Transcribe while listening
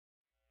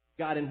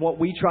God, in what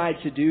we tried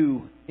to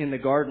do in the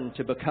garden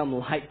to become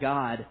like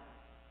God,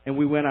 and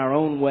we went our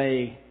own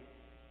way,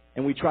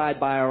 and we tried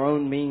by our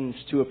own means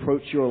to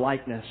approach your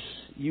likeness,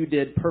 you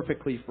did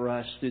perfectly for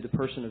us through the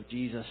person of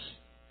Jesus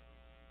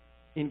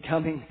in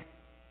coming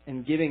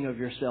and giving of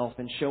yourself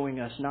and showing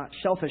us not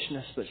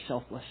selfishness but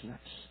selflessness.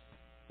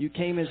 You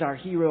came as our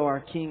hero,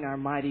 our King, our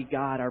mighty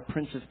God, our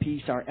Prince of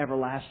Peace, our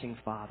everlasting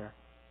Father.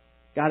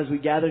 God, as we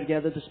gather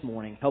together this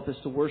morning, help us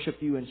to worship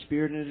you in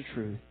spirit and in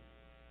truth,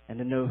 and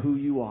to know who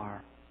you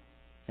are,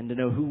 and to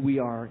know who we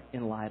are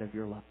in light of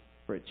your love.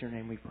 For it's your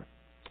name we pray.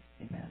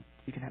 Amen.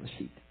 You can have a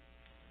seat.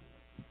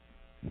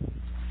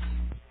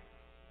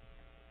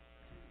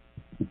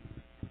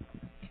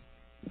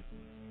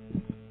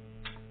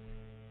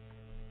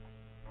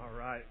 All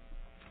right.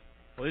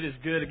 Well, it is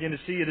good again to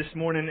see you this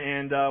morning,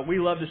 and we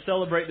love to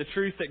celebrate the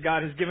truth that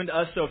God has given to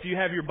us. So if you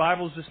have your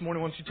Bibles this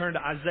morning, why don't you turn to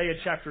Isaiah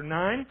chapter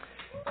 9,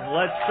 and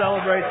let's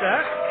celebrate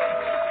that.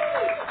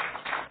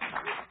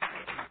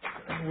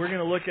 We're going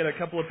to look at a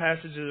couple of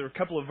passages, or a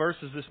couple of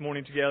verses this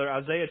morning together.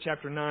 Isaiah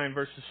chapter 9,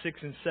 verses 6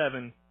 and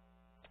 7.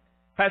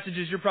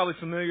 Passages you're probably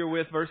familiar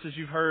with, verses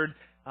you've heard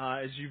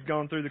as you've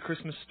gone through the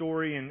Christmas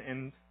story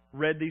and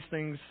read these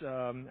things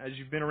as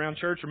you've been around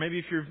church. Or maybe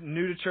if you're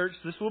new to church,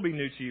 this will be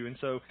new to you. And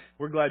so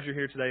we're glad you're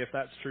here today if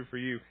that's true for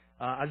you.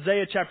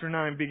 Isaiah chapter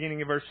 9,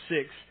 beginning in verse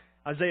 6,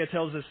 Isaiah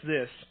tells us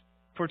this: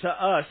 "For to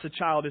us a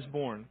child is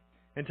born,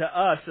 and to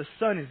us a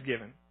son is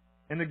given.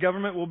 And the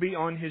government will be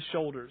on his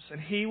shoulders.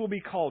 And he will be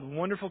called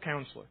Wonderful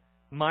Counselor,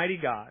 Mighty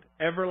God,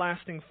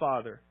 Everlasting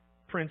Father,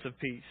 Prince of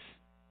Peace.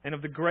 And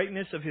of the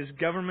greatness of his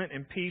government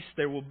and peace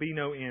there will be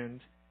no end.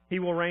 He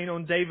will reign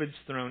on David's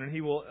throne, and he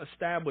will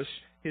establish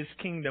his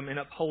kingdom and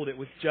uphold it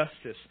with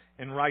justice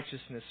and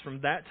righteousness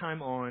from that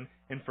time on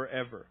and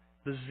forever.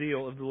 The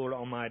zeal of the Lord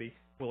Almighty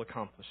will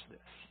accomplish this."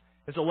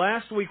 And so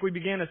last week we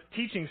began a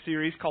teaching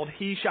series called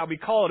He Shall Be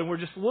Called, and we're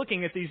just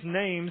looking at these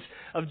names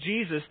of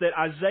Jesus that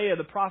Isaiah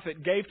the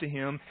prophet gave to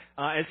him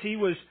as he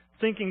was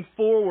thinking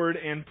forward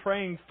and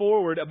praying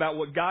forward about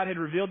what God had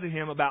revealed to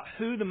him about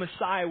who the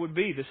Messiah would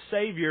be, the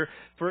Savior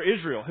for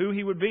Israel, who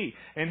he would be.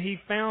 And he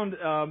found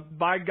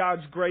by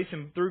God's grace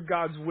and through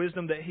God's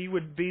wisdom that he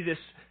would be this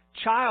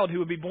child who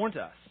would be born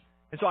to us.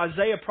 And so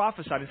Isaiah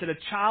prophesied and said, a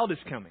child is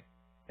coming,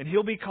 and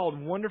he'll be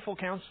called Wonderful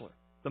Counselor,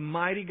 the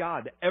Mighty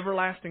God, the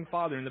Everlasting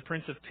Father, and the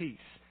Prince of Peace.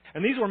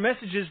 And these were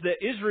messages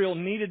that Israel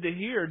needed to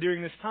hear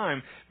during this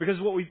time,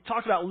 because what we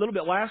talked about a little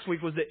bit last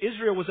week was that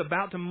Israel was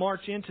about to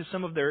march into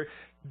some of their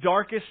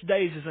darkest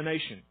days as a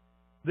nation.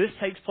 This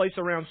takes place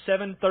around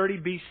 730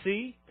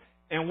 BC,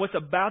 and what's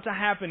about to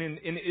happen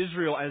in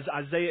Israel as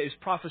Isaiah is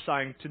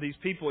prophesying to these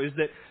people is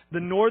that the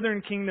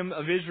northern kingdom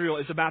of Israel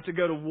is about to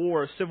go to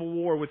war, a civil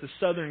war with the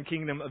southern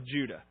kingdom of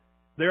Judah.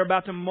 They're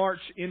about to march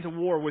into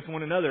war with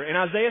one another. And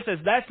Isaiah says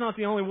that's not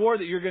the only war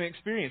that you're going to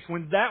experience.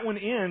 When that one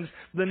ends,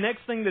 the next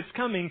thing that's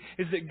coming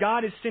is that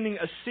God is sending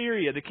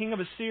Assyria, the king of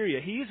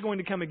Assyria. He's going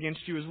to come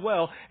against you as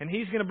well, and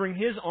he's going to bring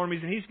his armies,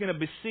 and he's going to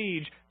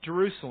besiege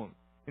Jerusalem.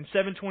 In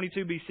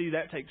 722 BC,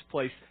 that takes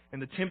place,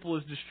 and the temple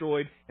is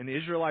destroyed, and the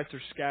Israelites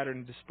are scattered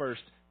and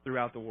dispersed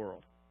throughout the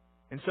world.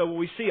 And so when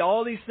we see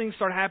all these things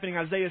start happening,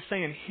 Isaiah is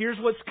saying, here's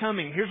what's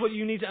coming. Here's what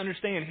you need to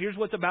understand. Here's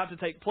what's about to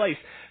take place.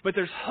 But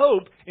there's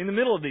hope in the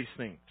middle of these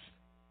things.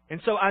 And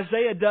so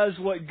Isaiah does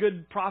what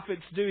good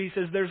prophets do. He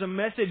says there's a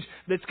message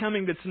that's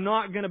coming that's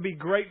not going to be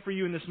great for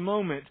you in this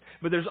moment,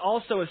 but there's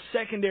also a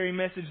secondary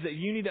message that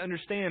you need to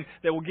understand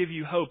that will give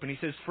you hope. And he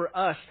says, for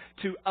us,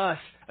 to us,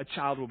 a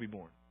child will be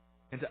born,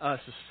 and to us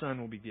a son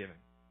will be given.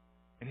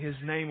 And his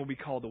name will be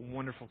called the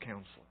Wonderful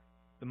Counselor,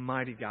 the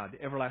Mighty God,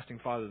 the Everlasting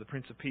Father, the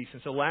Prince of Peace.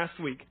 And so last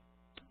week,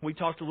 we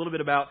talked a little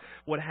bit about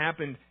what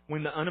happened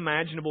when the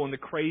unimaginable and the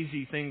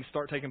crazy things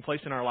start taking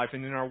place in our life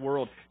and in our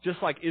world, just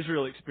like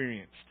Israel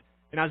experienced.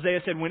 And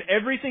Isaiah said, when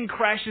everything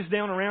crashes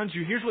down around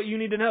you, here's what you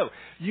need to know.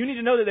 You need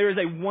to know that there is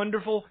a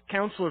wonderful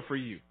counselor for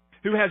you,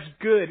 who has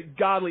good,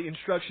 godly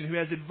instruction, who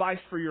has advice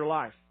for your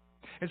life.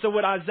 And so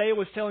what Isaiah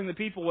was telling the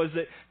people was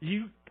that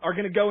you are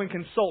going to go and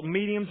consult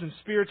mediums and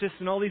spiritists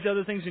and all these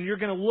other things, and you're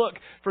going to look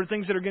for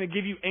things that are going to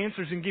give you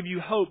answers and give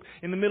you hope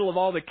in the middle of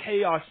all the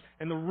chaos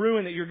and the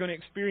ruin that you're going to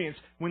experience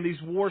when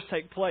these wars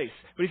take place.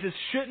 But he says,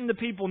 shouldn't the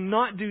people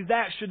not do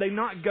that? Should they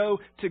not go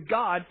to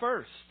God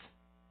first?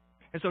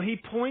 And so he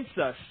points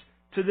us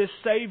to this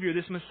Savior,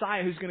 this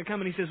Messiah who's going to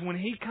come, and he says when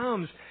he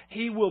comes,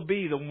 he will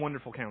be the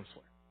Wonderful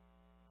Counselor.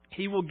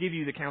 He will give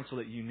you the counsel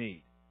that you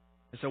need.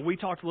 And so we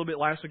talked a little bit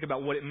last week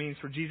about what it means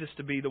for Jesus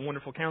to be the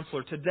Wonderful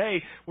Counselor.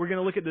 Today, we're going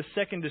to look at the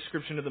second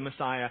description of the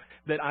Messiah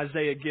that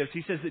Isaiah gives.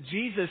 He says that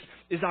Jesus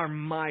is our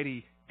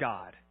mighty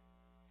God.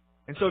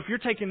 And so if you're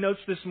taking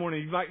notes this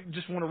morning, you might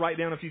just want to write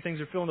down a few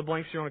things or fill in the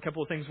blanks here on a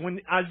couple of things. When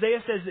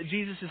Isaiah says that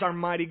Jesus is our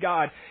mighty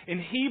God,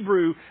 in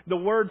Hebrew, the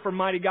word for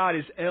mighty God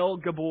is El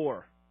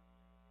Gabor.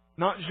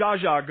 Not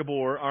Jaja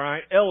Gabor, all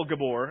right? El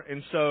Gabor.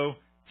 And so,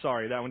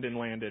 sorry, that one didn't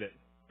land, did it?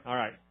 All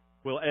right.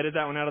 We'll edit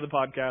that one out of the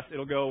podcast.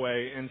 It'll go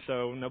away, and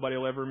so nobody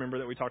will ever remember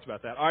that we talked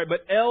about that. All right, but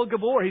El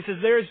Gabor, he says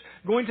there's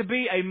going to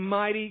be a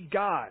mighty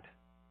God.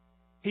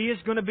 He is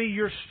going to be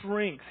your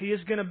strength. He is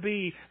going to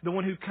be the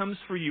one who comes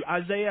for you.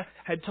 Isaiah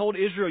had told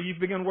Israel, you've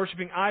begun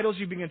worshiping idols,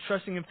 you've begun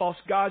trusting in false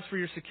gods for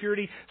your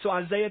security. So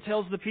Isaiah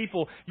tells the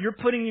people, you're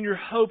putting in your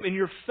hope and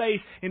your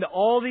faith into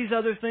all these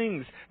other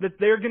things, that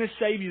they're going to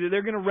save you, that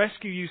they're going to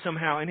rescue you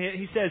somehow. And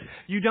he says,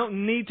 you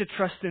don't need to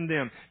trust in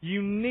them.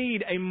 You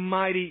need a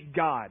mighty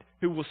God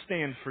who will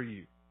stand for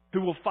you,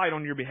 who will fight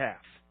on your behalf.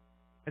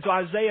 And so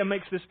Isaiah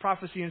makes this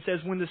prophecy and says,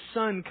 when the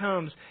Son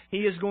comes, He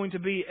is going to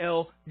be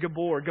El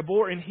Gabor.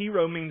 Gabor in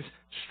Hebrew means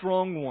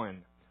strong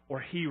one or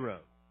hero.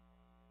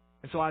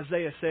 And so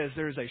Isaiah says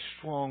there is a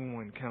strong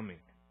one coming.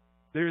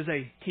 There is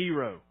a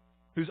hero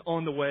who's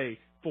on the way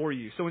for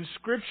you. So in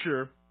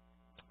Scripture,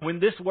 when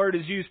this word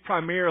is used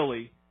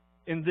primarily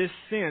in this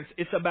sense,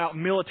 it's about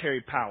military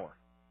power.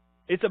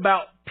 It's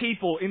about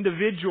people,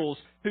 individuals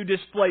who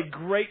display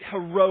great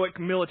heroic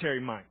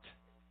military might.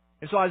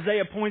 And so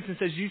Isaiah points and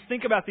says, you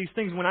think about these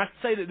things. When I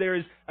say that there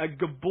is a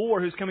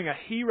Gabor who's coming, a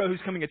hero who's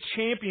coming, a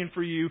champion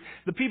for you,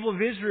 the people of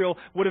Israel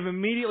would have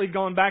immediately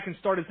gone back and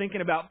started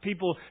thinking about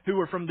people who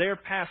were from their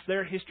past,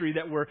 their history,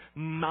 that were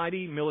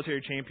mighty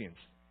military champions.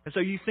 And so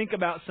you think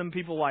about some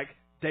people like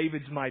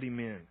David's mighty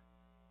men.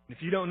 If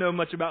you don't know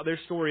much about their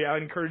story, I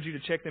would encourage you to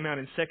check them out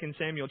in 2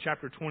 Samuel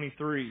chapter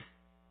 23.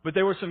 But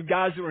there were some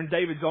guys that were in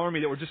David's army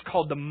that were just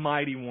called the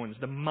mighty ones,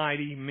 the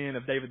mighty men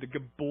of David, the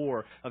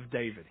Gabor of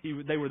David.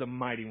 They were the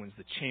mighty ones,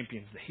 the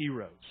champions, the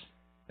heroes.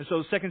 And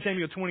so 2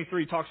 Samuel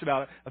 23 talks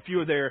about a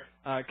few of their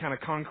kind of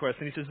conquests.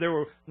 And he says there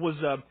was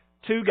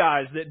two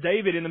guys that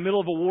David, in the middle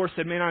of a war,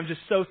 said, man, I'm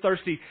just so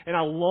thirsty, and I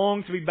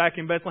long to be back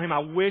in Bethlehem. I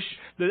wish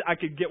that I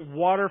could get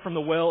water from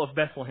the well of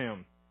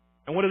Bethlehem.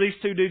 And what do these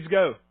two dudes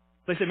go?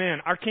 They say, man,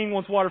 our king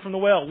wants water from the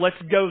well. Let's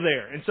go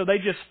there. And so they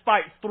just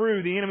fight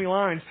through the enemy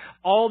lines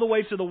all the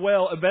way to the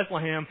well of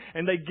Bethlehem,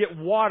 and they get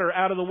water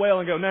out of the well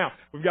and go, now,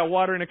 we've got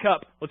water in a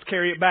cup. Let's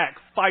carry it back.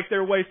 Fight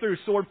their way through,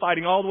 sword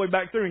fighting all the way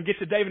back through, and get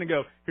to David and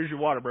go, here's your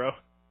water, bro.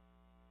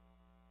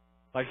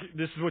 Like,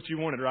 this is what you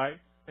wanted, right?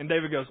 And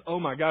David goes, oh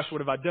my gosh,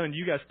 what have I done?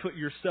 You guys put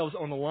yourselves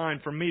on the line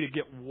for me to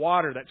get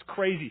water. That's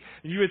crazy.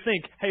 And you would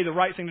think, hey, the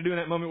right thing to do in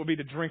that moment would be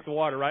to drink the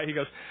water, right? He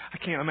goes, I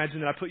can't imagine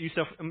that I put you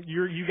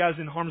guys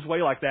in harm's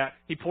way like that.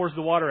 He pours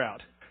the water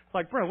out.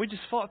 Like, bro, we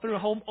just fought through a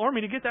whole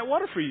army to get that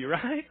water for you,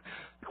 right?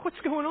 Like,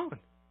 what's going on?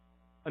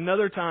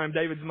 Another time,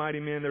 David's mighty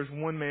men, there's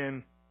one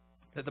man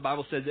that the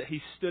Bible says that he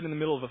stood in the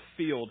middle of a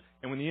field,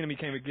 and when the enemy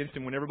came against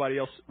him, when everybody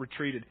else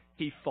retreated,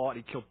 he fought.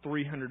 He killed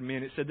 300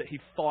 men. It said that he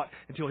fought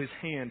until his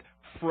hand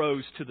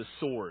froze to the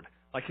sword.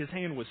 Like his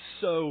hand was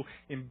so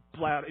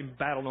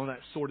embattled on that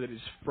sword that it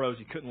just froze.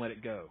 He couldn't let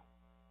it go.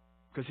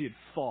 Because he had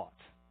fought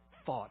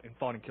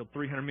and killed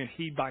 300 men.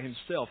 He by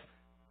himself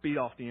beat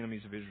off the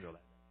enemies of Israel.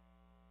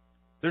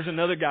 There's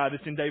another guy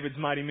that's in David's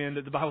mighty men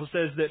that the Bible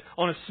says that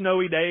on a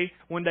snowy day,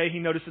 one day he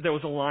noticed that there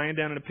was a lion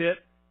down in a pit.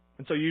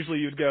 And so usually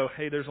you'd go,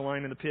 hey, there's a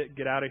lion in the pit,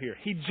 get out of here.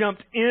 He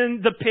jumped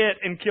in the pit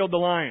and killed the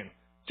lion.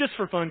 Just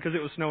for fun because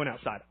it was snowing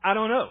outside. I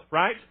don't know,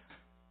 right?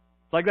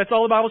 Like, that's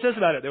all the Bible says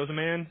about it. There was a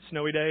man,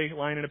 snowy day,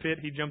 lion in a pit.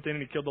 He jumped in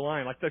and he killed the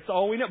lion. Like, that's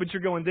all we know. But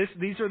you're going,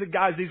 these are the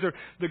guys. These are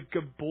the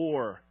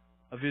Gabor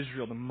of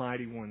Israel, the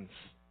mighty ones.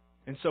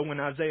 And so when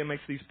Isaiah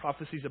makes these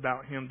prophecies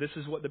about him, this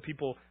is what the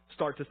people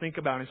start to think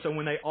about. And so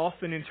when they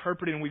often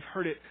interpret it, and we've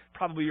heard it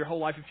probably your whole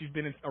life if you've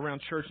been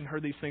around church and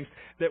heard these things,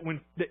 that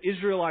when the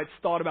Israelites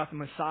thought about the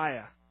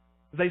Messiah,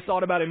 they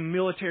thought about a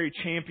military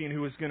champion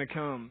who was going to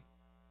come.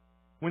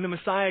 When the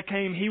Messiah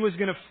came, He was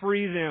going to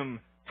free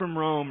them from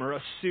Rome or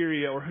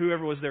Assyria or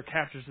whoever was their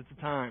captors at the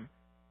time.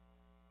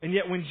 And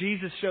yet when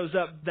Jesus shows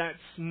up, that's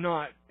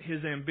not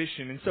His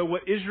ambition. And so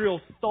what Israel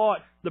thought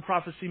the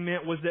prophecy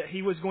meant was that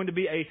He was going to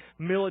be a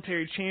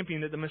military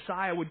champion, that the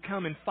Messiah would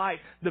come and fight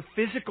the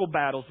physical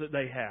battles that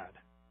they had.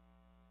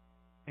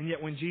 And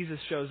yet when Jesus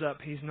shows up,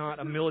 He's not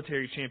a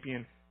military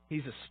champion,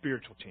 He's a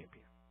spiritual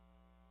champion.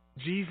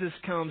 Jesus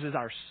comes as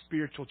our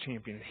spiritual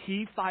champion.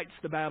 He fights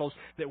the battles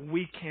that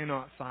we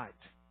cannot fight.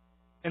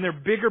 And they're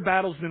bigger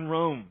battles than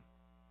Rome.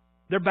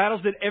 They're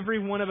battles that every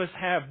one of us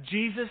have.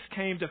 Jesus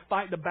came to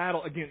fight the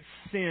battle against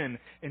sin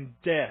and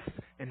death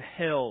and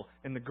hell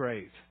and the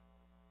grave.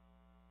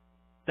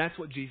 That's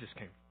what Jesus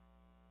came.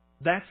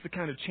 That's the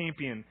kind of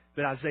champion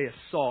that Isaiah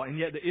saw. And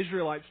yet the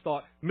Israelites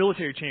thought,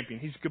 military champion,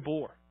 he's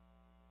Gabor.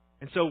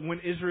 And so when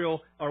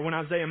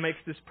Isaiah makes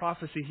this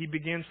prophecy, he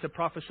begins to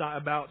prophesy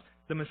about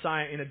the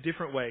Messiah in a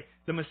different way.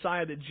 The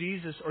Messiah that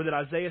Jesus, or that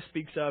Isaiah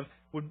speaks of,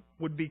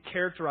 would be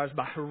characterized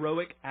by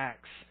heroic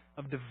acts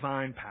of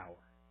divine power.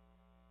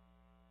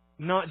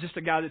 Not just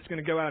a guy that's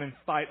going to go out and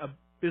fight a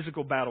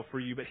physical battle for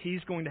you, but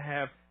he's going to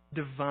have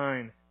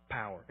divine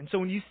power. And so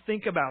when you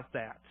think about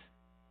that,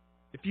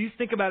 if you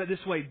think about it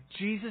this way,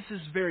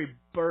 Jesus' very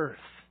birth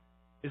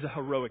is a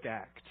heroic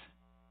act.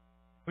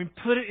 I mean,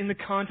 put it in the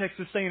context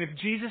of saying if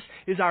Jesus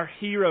is our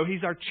hero,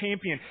 He's our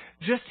champion,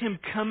 just Him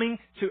coming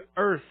to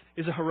earth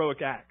is a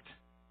heroic act.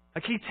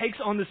 Like He takes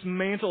on this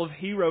mantle of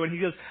hero and He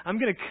goes, I'm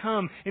going to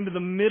come into the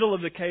middle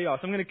of the chaos.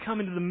 I'm going to come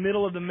into the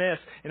middle of the mess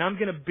and I'm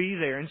going to be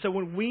there. And so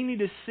what we need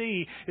to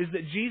see is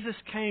that Jesus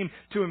came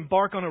to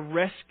embark on a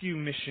rescue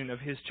mission of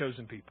His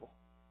chosen people.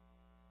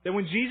 That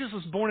when Jesus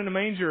was born in a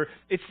manger,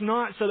 it's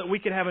not so that we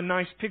could have a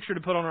nice picture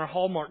to put on our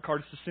Hallmark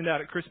cards to send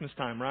out at Christmas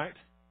time, right?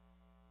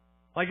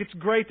 Like, it's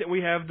great that we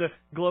have the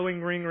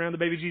glowing ring around the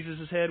baby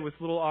Jesus' head with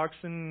little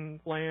oxen,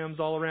 lambs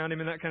all around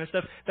him and that kind of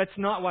stuff. That's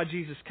not why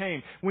Jesus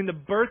came. When the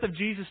birth of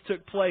Jesus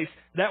took place,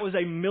 that was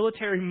a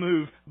military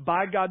move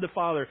by God the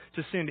Father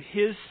to send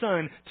His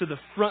Son to the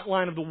front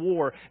line of the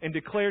war and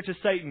declare to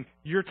Satan,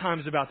 your time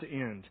is about to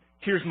end.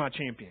 Here's my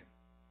champion.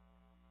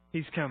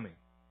 He's coming.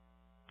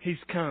 He's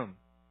come.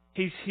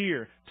 He's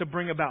here to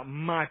bring about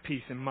my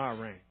peace and my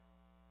reign.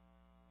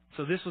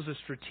 So this was a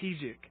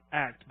strategic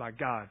act by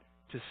God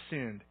to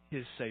send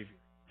His Savior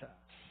to us.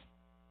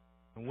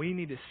 And we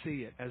need to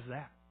see it as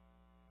that.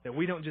 That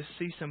we don't just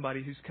see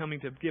somebody who's coming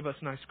to give us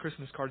nice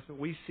Christmas cards, but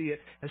we see it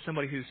as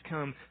somebody who's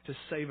come to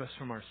save us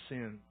from our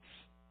sins.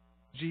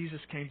 Jesus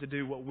came to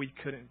do what we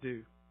couldn't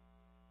do.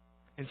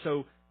 And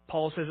so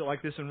Paul says it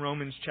like this in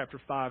Romans chapter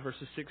 5,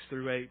 verses 6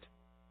 through 8.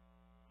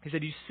 He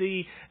said, you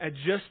see, at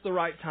just the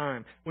right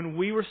time, when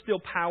we were still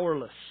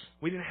powerless,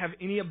 we didn't have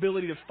any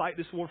ability to fight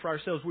this war for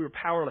ourselves, we were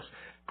powerless,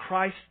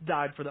 Christ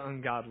died for the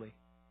ungodly.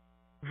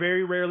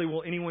 Very rarely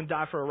will anyone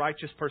die for a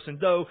righteous person,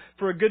 though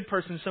for a good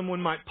person someone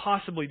might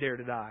possibly dare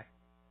to die.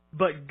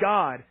 But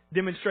God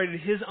demonstrated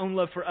His own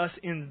love for us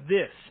in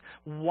this.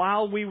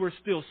 While we were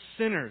still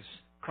sinners,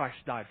 Christ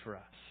died for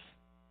us.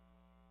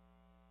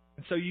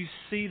 And so you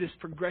see this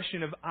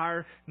progression of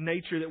our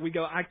nature that we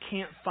go, I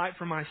can't fight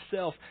for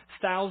myself.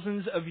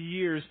 Thousands of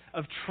years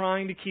of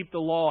trying to keep the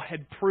law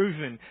had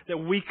proven that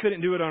we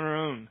couldn't do it on our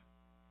own.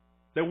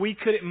 That we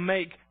couldn't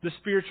make the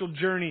spiritual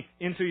journey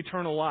into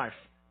eternal life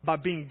by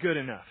being good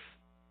enough.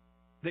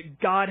 That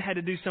God had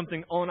to do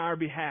something on our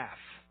behalf.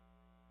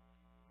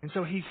 And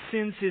so He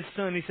sends His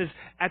Son. He says,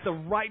 at the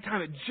right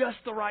time, at just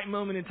the right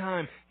moment in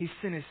time, He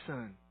sent His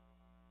Son.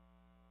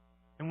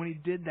 And when He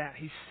did that,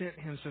 He sent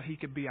Him so He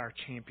could be our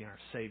champion, our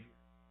Savior.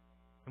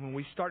 And when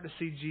we start to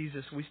see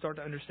Jesus, we start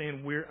to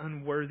understand we're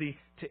unworthy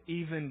to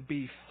even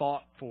be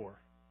fought for.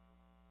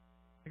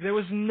 There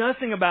was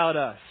nothing about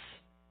us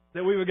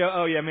that we would go,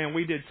 oh yeah, man,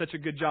 we did such a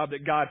good job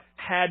that God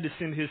had to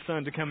send His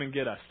Son to come and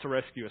get us, to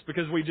rescue us,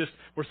 because we just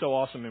were so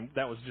awesome, and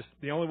that was just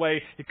the only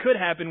way it could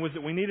happen was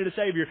that we needed a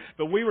Savior,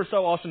 but we were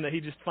so awesome that He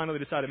just finally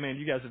decided, man,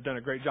 you guys have done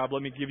a great job,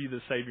 let me give you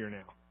the Savior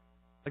now.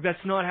 Like,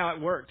 that's not how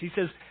it worked. He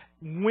says,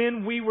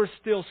 when we were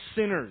still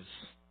sinners,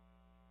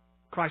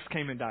 Christ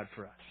came and died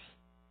for us.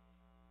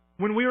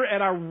 When we were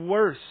at our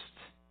worst,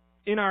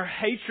 in our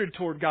hatred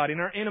toward God,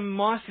 in our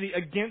animosity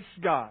against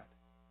God,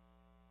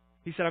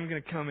 He said, I'm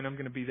going to come and I'm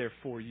going to be there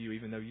for you,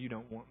 even though you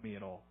don't want me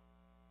at all.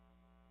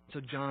 So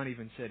John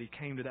even said He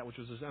came to that which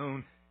was His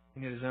own,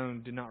 and yet His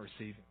own did not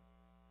receive Him.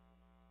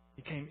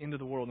 He came into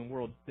the world, and the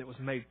world that was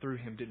made through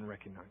Him didn't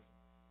recognize Him.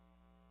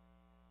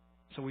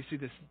 So we see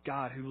this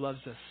God who loves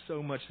us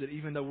so much that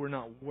even though we're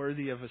not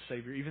worthy of a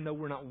Savior, even though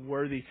we're not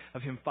worthy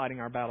of Him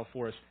fighting our battle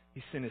for us,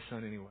 He sent His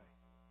Son anyway.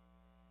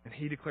 And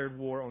He declared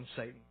war on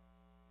Satan.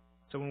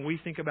 So when we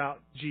think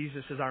about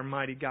Jesus as our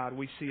mighty God,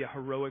 we see a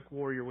heroic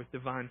warrior with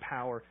divine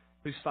power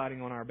who's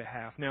fighting on our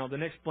behalf. Now, the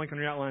next blank on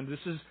your outline, this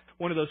is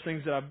one of those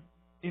things that I'm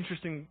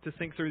interesting to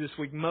think through this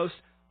week. Most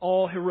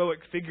all heroic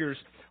figures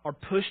are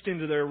pushed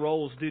into their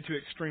roles due to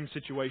extreme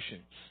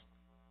situations.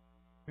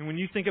 And when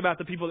you think about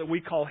the people that we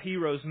call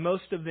heroes,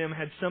 most of them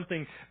had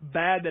something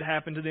bad that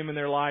happened to them in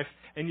their life,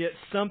 and yet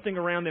something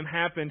around them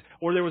happened,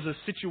 or there was a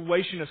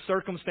situation, a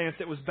circumstance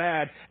that was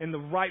bad, and the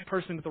right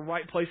person at the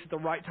right place at the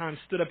right time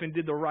stood up and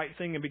did the right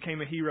thing and became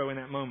a hero in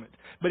that moment.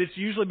 But it's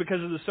usually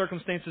because of the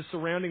circumstances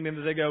surrounding them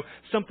that they go,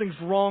 something's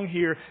wrong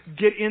here,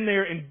 get in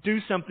there and do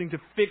something to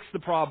fix the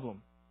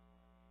problem.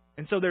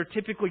 And so they're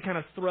typically kind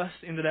of thrust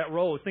into that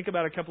role. Think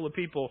about a couple of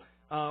people,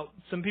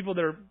 some people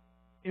that are,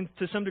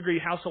 to some degree,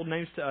 household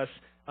names to us.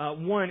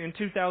 One, in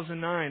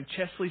 2009,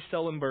 Chesley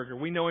Sullenberger.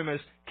 We know him as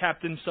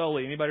Captain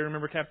Sully. Anybody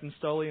remember Captain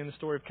Sully and the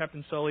story of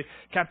Captain Sully?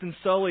 Captain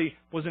Sully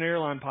was an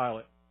airline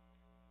pilot.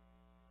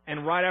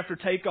 And right after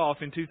takeoff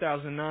in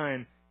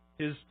 2009,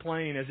 his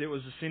plane, as it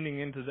was ascending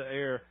into the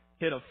air,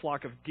 hit a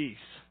flock of geese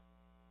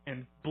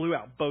and blew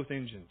out both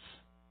engines.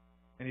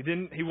 And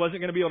he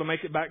wasn't going to be able to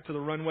make it back to the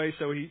runway,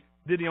 so he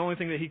did the only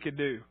thing that he could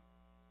do.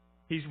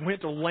 He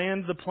went to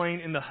land the plane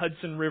in the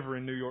Hudson River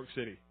in New York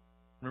City.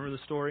 Remember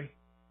the story?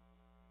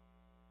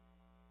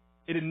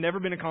 It had never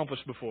been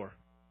accomplished before.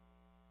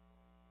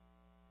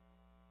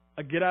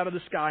 A get out of the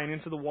sky and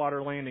into the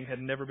water landing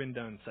had never been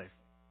done safely.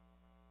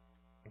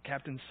 And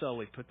Captain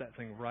Sully put that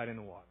thing right in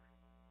the water.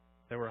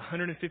 There were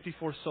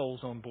 154 souls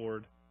on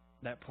board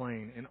that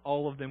plane, and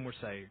all of them were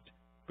saved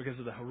because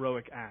of the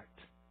heroic act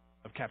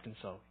of Captain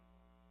Sully.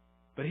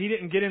 But he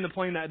didn't get in the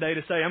plane that day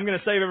to say, I'm going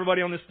to save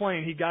everybody on this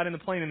plane. He got in the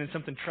plane, and then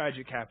something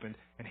tragic happened,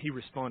 and he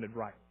responded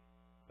rightly.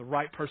 The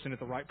right person at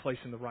the right place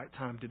in the right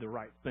time did the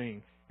right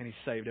thing, and he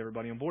saved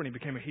everybody on board. And he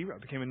became a hero,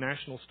 became a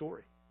national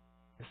story.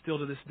 And still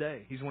to this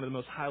day, he's one of the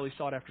most highly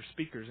sought-after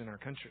speakers in our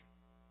country.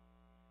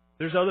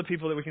 There's other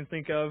people that we can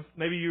think of.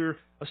 Maybe you're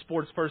a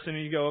sports person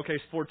and you go, okay,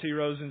 sports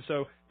heroes, and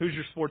so who's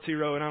your sports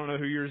hero? And I don't know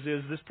who yours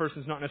is. This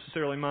person's not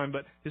necessarily mine,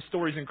 but his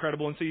story's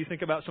incredible. And so you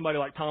think about somebody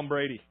like Tom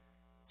Brady.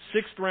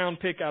 6th round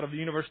pick out of the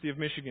University of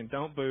Michigan.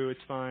 Don't boo.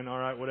 It's fine. All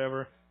right,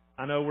 whatever.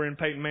 I know we're in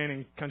Peyton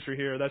Manning country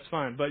here. That's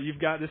fine. But you've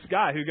got this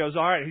guy who goes,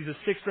 all right, he's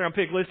a 6th round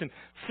pick. Listen,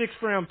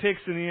 6th round picks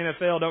in the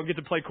NFL don't get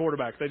to play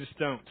quarterback. They just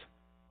don't.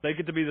 They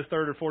get to be the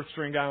 3rd or 4th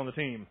string guy on the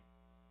team.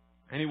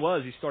 And he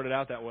was. He started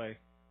out that way.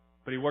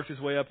 But he worked his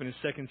way up in his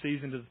 2nd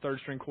season to the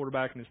 3rd string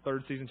quarterback, and his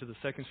 3rd season to the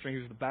 2nd string.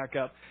 He was the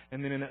backup.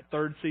 And then in that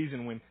 3rd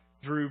season when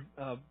Drew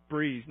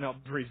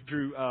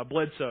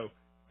Bledsoe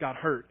got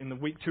hurt in the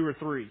week 2 or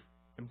 3,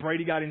 and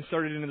Brady got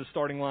inserted into the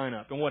starting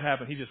lineup. And what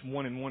happened? He just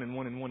won,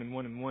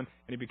 and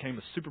he became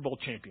a Super Bowl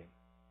champion.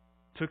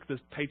 Took the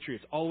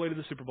Patriots all the way to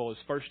the Super Bowl his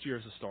first year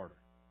as a starter.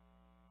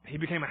 He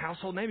became a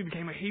household name. He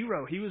became a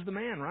hero. He was the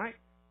man, right?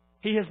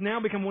 He has now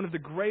become one of the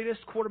greatest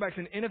quarterbacks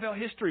in NFL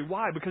history.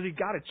 Why? Because he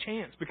got a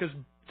chance. Because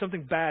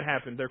something bad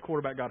happened. Their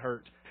quarterback got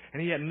hurt.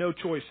 And he had no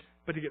choice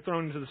but to get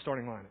thrown into the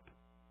starting lineup.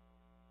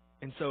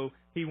 And so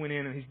he went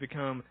in and he's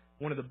become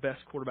one of the best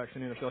quarterbacks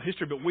in NFL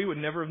history. But we would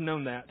never have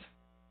known that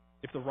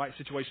if the right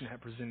situation had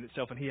presented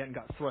itself and he hadn't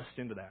got thrust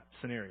into that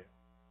scenario.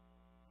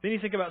 Then you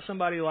think about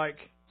somebody like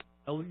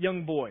a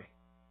young boy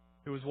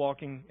who was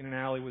walking in an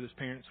alley with his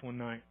parents one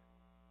night,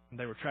 and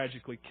they were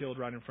tragically killed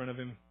right in front of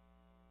him.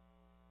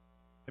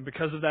 And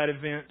because of that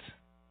event,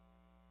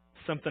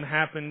 something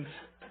happened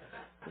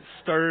that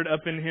stirred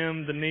up in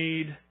him the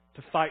need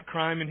to fight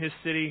crime in his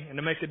city and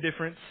to make a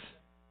difference.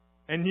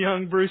 And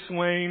young Bruce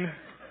Wayne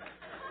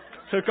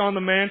took on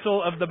the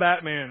mantle of the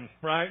Batman,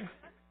 right?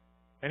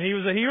 And he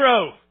was a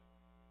hero.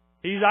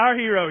 He's our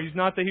hero. He's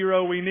not the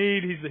hero we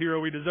need. He's the hero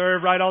we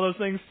deserve, right? All those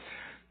things.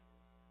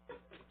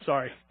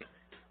 Sorry.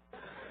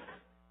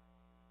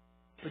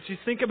 But you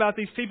think about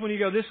these people and you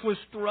go, this was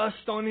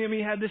thrust on him.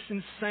 He had this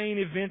insane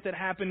event that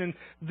happened. And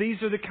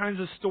these are the kinds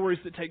of stories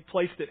that take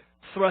place that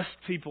thrust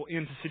people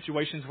into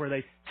situations where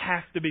they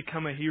have to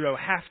become a hero,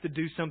 have to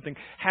do something,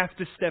 have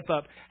to step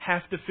up,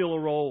 have to fill a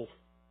role.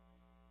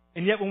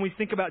 And yet when we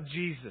think about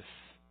Jesus,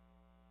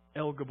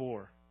 El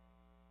Gabor,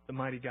 the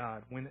mighty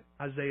God, when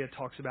Isaiah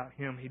talks about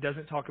Him, he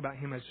doesn't talk about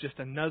Him as just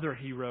another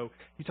hero.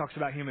 He talks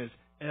about Him as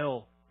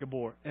El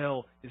Gabor.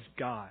 El is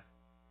God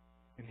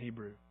in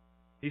Hebrew.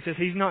 He says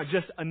He's not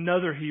just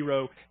another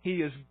hero. He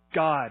is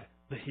God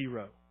the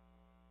hero.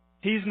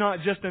 He's not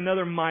just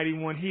another mighty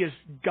one. He is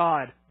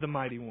God the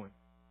mighty one.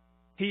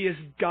 He is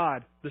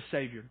God the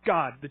Savior,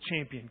 God the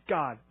champion,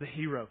 God the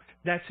hero.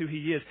 That's who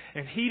He is.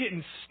 And He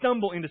didn't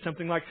stumble into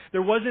something like,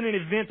 there wasn't an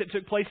event that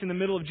took place in the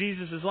middle of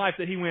Jesus' life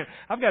that He went,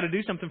 I've got to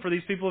do something for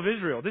these people of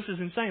Israel. This is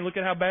insane. Look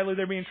at how badly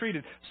they're being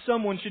treated.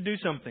 Someone should do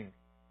something.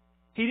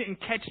 He didn't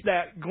catch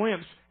that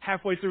glimpse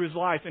halfway through His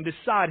life and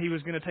decide He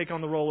was going to take on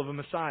the role of a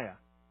Messiah.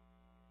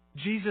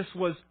 Jesus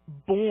was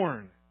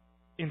born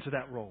into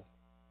that role.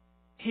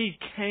 He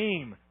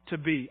came to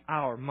be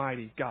our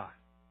mighty God.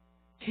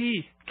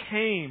 He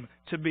came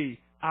to be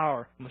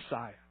our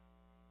Messiah.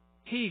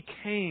 He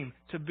came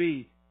to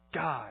be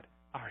God,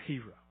 our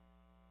hero.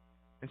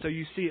 And so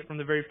you see it from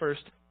the very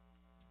first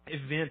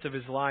event of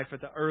His life, at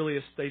the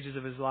earliest stages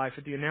of His life,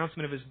 at the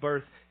announcement of His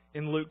birth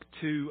in Luke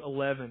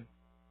 2:11.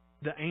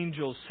 The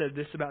angels said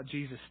this about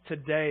Jesus: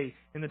 today,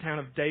 in the town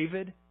of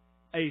David,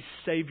 a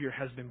Savior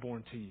has been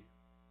born to you.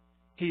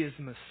 He is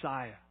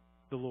Messiah,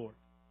 the Lord.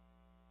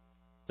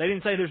 They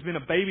didn't say there's been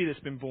a baby that's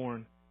been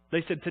born.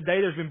 They said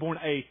today there's been born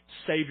a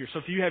Savior. So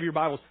if you have your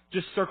Bibles,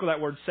 just circle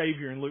that word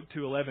Savior in Luke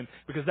 2:11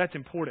 because that's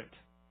important.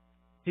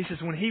 He says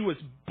when He was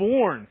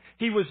born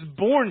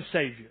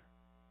Savior.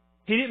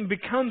 He didn't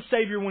become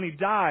Savior when He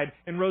died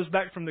and rose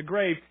back from the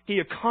grave. He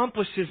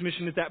accomplished His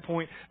mission at that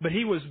point, but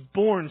He was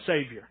born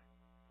Savior.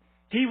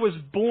 He was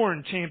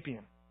born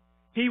champion.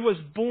 He was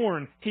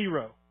born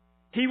hero.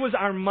 He was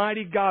our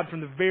mighty God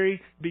from the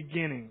very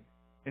beginning.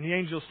 And the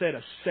angel said,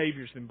 a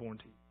Savior's been born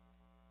to you.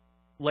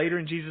 Later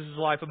in Jesus'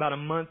 life, about a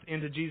month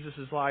into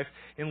Jesus' life,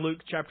 in Luke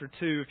chapter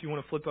 2, if you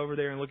want to flip over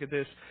there and look at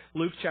this,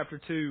 Luke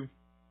chapter 2,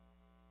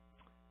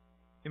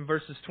 in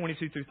verses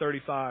 22 through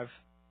 35,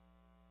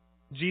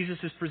 Jesus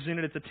is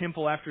presented at the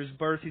temple after His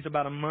birth. He's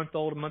about a month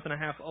and a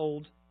half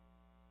old.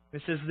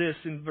 It says this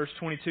in verse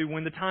 22,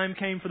 when the time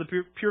came for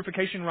the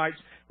purification rites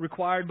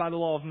required by the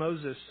law of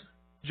Moses,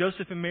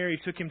 Joseph and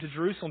Mary took Him to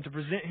Jerusalem to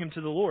present Him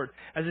to the Lord,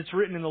 as it's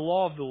written in the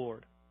law of the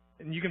Lord.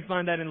 And you can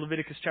find that in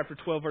Leviticus chapter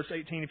 12, verse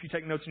 18. If you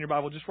take notes in your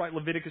Bible, just write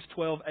Leviticus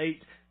 12:8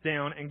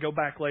 down and go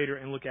back later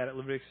and look at it,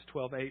 Leviticus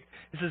 12:8.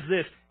 It says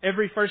this,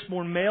 every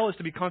firstborn male is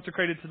to be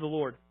consecrated to the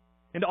Lord,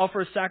 and to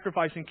offer a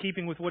sacrifice in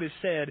keeping with what is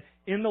said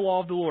in the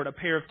law of the Lord, a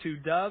pair of 2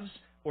 doves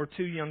or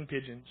 2 young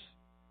pigeons.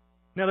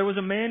 Now there was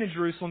a man in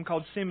Jerusalem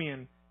called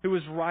Simeon, who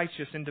was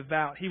righteous and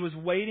devout. He was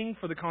waiting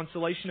for the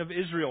consolation of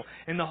Israel,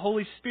 and the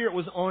Holy Spirit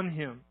was on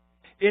him.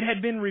 It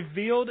had been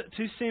revealed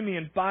to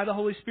Simeon by the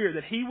Holy Spirit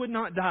that he would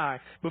not die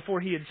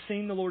before he had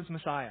seen the Lord's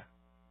Messiah.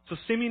 So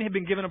Simeon had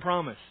been given a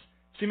promise.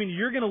 Simeon,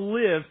 you're going to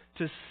live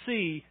to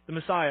see the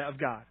Messiah of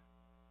God.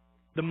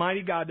 The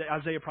mighty God that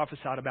Isaiah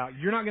prophesied about.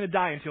 You're not going to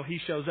die until He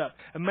shows up.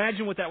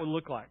 Imagine what that would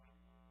look like.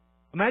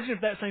 Imagine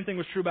if that same thing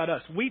was true about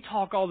us. We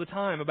talk all the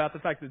time about the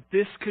fact that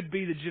this could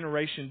be the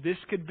generation, this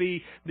could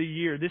be the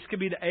year, this could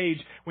be the age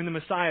when the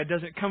Messiah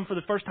doesn't come for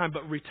the first time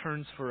but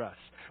returns for us.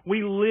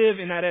 We live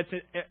in that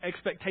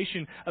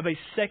expectation of a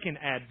second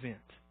advent.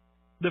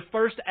 The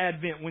first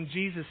advent when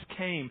Jesus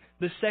came,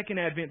 the second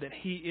advent that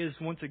He is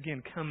once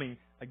again coming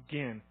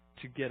again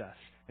to get us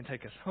and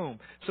take us home.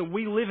 So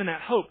we live in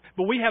that hope,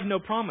 but we have no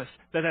promise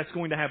that that's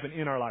going to happen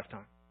in our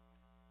lifetime.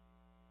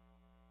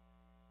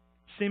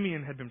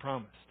 Simeon had been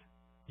promised,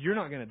 you're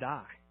not going to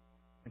die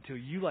until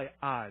you lay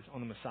eyes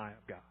on the Messiah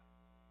of God.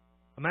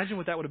 Imagine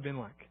what that would have been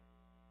like.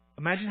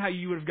 Imagine how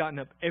you would have gotten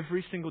up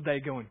every single day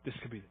going, this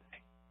could be the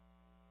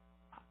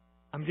day.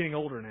 I'm getting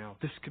older now.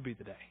 This could be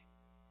the day.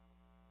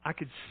 I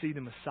could see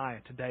the Messiah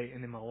today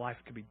and then my life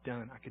could be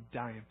done. I could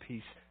die in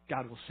peace.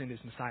 God will send His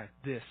Messiah.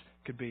 This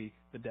could be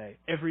the day.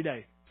 Every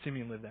day,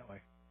 Simeon lived that way.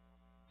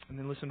 And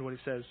then listen to what he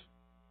says.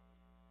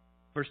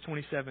 Verse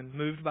 27,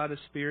 moved by the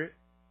Spirit,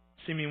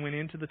 Simeon went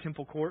into the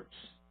temple courts.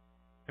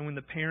 And when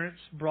the parents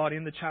brought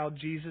in the child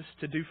Jesus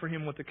to do for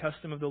him what the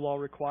custom of the law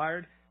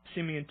required,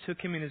 Simeon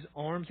took him in his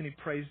arms and he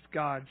praised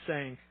God,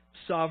 saying,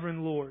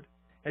 Sovereign Lord,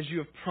 as you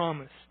have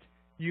promised,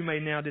 you may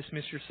now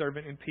dismiss your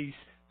servant in peace,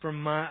 for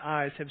my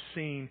eyes have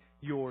seen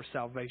your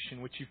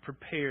salvation, which you've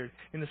prepared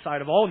in the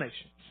sight of all nations,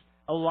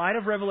 a light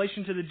of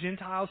revelation to the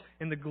Gentiles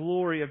and the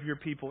glory of your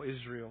people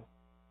Israel.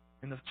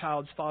 And the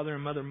child's father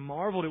and mother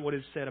marveled at what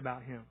is said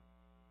about him.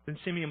 Then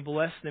Simeon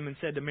blessed them and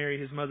said to Mary,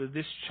 his mother,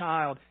 this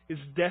child is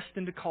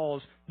destined to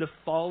cause the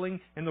falling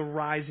and the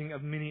rising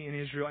of many in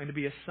Israel and to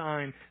be a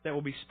sign that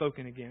will be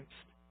spoken against,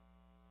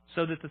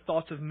 so that the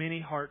thoughts of many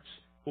hearts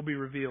will be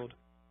revealed,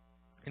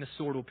 and a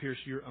sword will pierce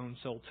your own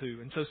soul too.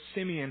 And so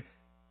Simeon,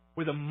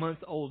 with a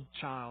month-old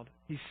child,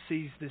 he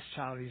sees this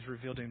child, he's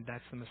revealed to him,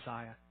 that's the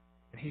Messiah.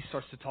 And he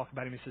starts to talk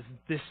about him. He says,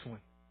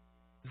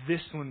 this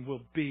one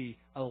will be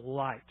a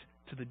light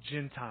to the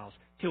Gentiles.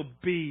 He'll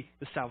be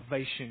the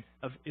salvation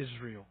of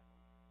Israel.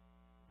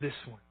 This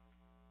one.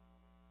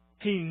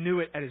 He knew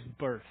it at His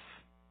birth.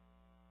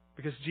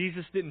 Because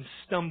Jesus didn't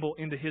stumble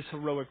into His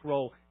heroic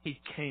role. He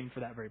came for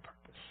that very purpose.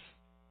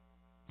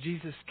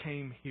 Jesus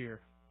came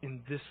here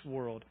in this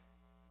world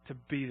to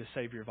be the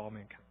Savior of all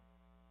mankind.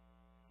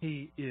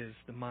 He is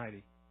the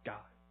mighty God.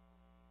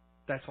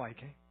 That's why He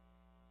came.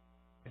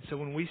 And so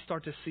when we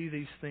start to see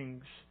these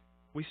things,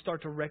 we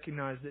start to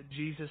recognize that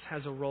Jesus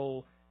has a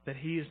role, that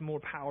He is more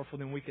powerful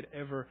than we could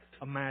ever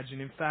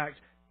imagine. In fact,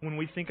 when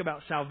we think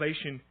about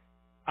salvation,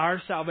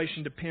 our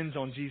salvation depends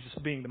on Jesus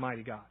being the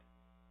mighty God.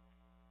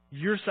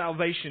 Your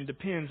salvation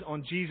depends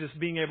on Jesus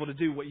being able to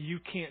do what you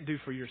can't do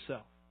for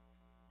yourself.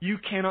 You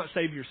cannot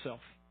save yourself.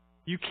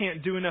 You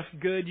can't do enough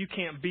good. You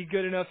can't be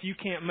good enough. You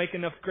can't make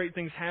enough great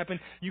things happen.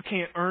 You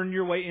can't earn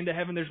your way into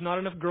heaven. There's not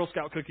enough Girl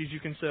Scout cookies you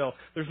can sell.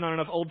 There's not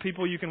enough old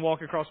people you can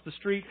walk across the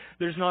street.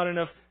 There's not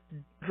enough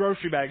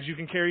grocery bags you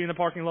can carry in the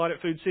parking lot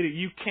at Food City.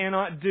 You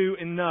cannot do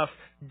enough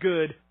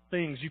good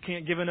things. You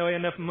can't give away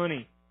enough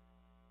money.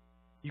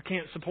 You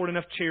can't support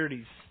enough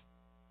charities.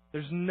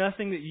 There's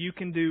nothing that you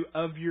can do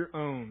of your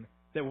own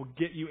that will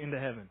get you into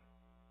heaven.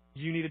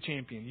 You need a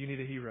champion. You need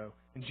a hero.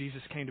 And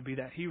Jesus came to be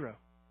that hero.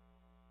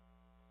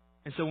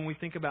 And so when we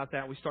think about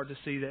that, we start to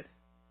see that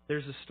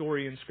there's a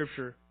story in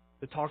Scripture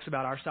that talks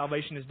about our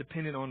salvation is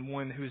dependent on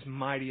one who is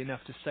mighty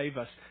enough to save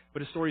us.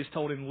 But a story is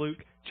told in Luke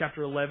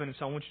chapter 11, and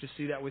so I want you to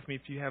see that with me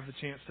if you have the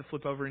chance to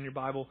flip over in your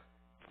Bible.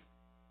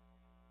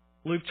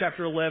 Luke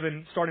chapter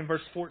 11, starting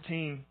verse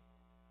 14.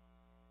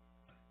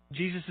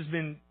 Jesus has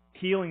been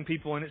healing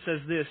people, and it says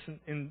this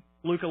in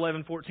Luke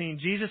 11:14.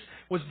 Jesus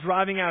was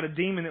driving out a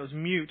demon that was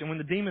mute, and when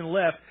the demon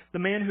left, the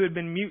man who had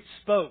been mute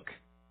spoke.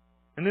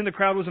 And then the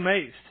crowd was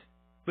amazed.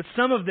 But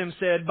some of them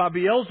said, by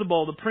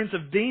Beelzebul, the prince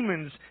of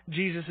demons,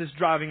 Jesus is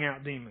driving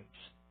out demons.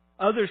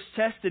 Others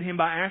tested Him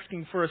by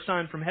asking for a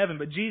sign from heaven,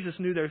 but Jesus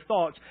knew their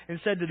thoughts and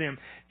said to them,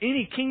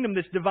 any kingdom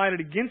that's divided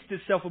against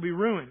itself will be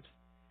ruined,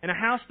 and a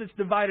house that's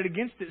divided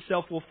against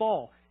itself will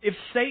fall. If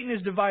Satan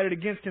is divided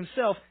against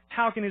himself,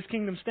 how can his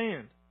kingdom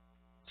stand?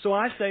 So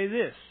I say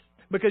this,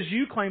 because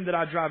you claim that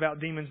I drive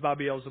out demons by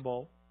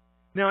Beelzebul.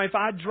 Now, if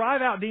I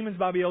drive out demons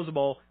by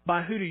Beelzebul,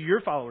 by who do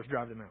your followers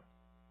drive them out?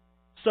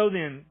 So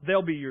then,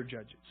 they'll be your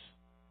judges.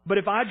 But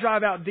if I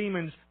drive out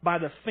demons by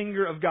the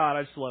finger of God,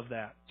 I just love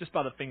that. Just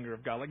by the finger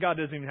of God. Like God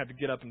doesn't even have to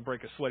get up and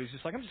break a sweat. He's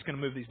just like, I'm just going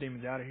to move these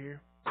demons out of here.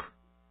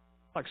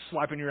 Like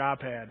swiping your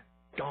iPad.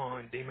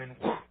 Gone, demon.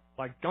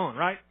 Like gone,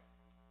 right?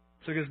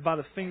 So because by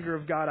the finger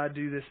of God I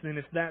do this, then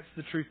if that's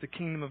the truth, the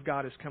kingdom of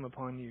God has come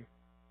upon you.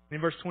 And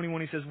in verse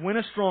 21 he says, when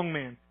a strong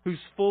man who's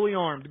fully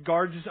armed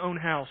guards his own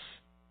house,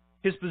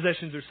 his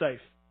possessions are safe.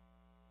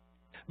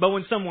 But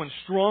when someone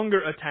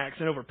stronger attacks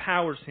and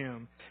overpowers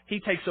him, he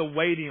takes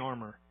away the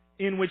armor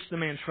in which the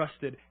man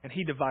trusted, and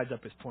he divides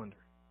up his plunder.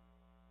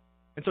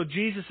 And so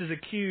Jesus is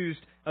accused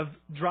of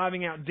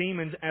driving out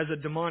demons as a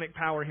demonic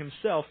power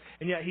himself,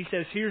 and yet he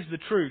says, here's the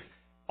truth.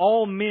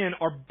 All men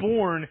are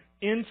born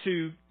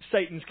into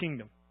Satan's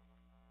kingdom.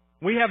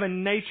 We have a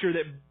nature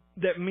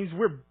that means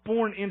we're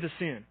born into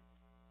sin.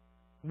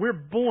 We're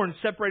born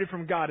separated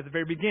from God at the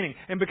very beginning.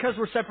 And because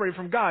we're separated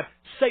from God,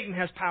 Satan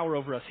has power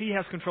over us. He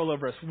has control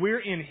over us. We're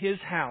in his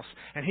house.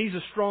 And he's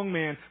a strong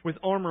man with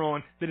armor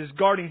on that is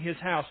guarding his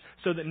house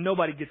so that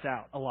nobody gets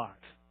out alive.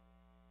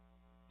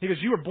 He goes,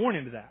 you were born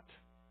into that.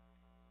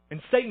 And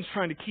Satan's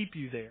trying to keep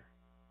you there.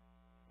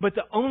 But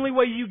the only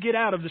way you get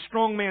out of the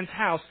strong man's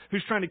house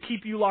who's trying to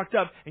keep you locked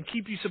up and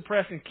keep you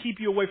suppressed and keep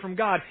you away from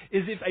God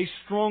is if a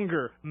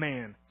stronger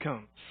man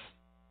comes.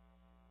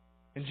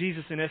 And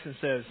Jesus, in essence,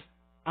 says,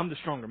 I'm the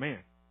stronger man.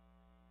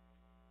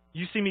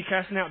 You see me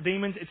casting out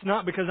demons, it's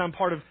not because I'm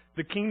part of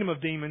the kingdom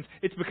of demons.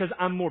 It's because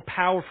I'm more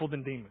powerful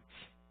than demons.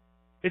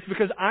 It's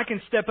because I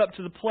can step up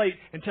to the plate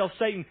and tell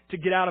Satan to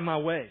get out of my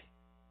way.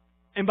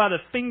 And by the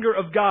finger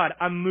of God,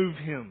 I move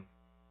him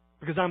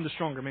because I'm the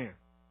stronger man.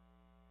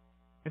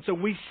 And so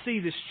we see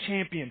this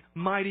champion,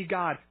 mighty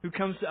God, who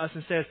comes to us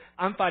and says,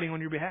 I'm fighting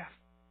on your behalf.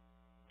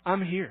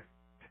 I'm here.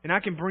 And I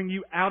can bring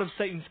you out of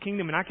Satan's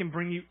kingdom and I can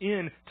bring you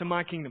into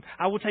my kingdom.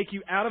 I will take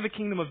you out of a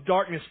kingdom of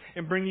darkness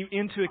and bring you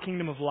into a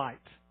kingdom of light.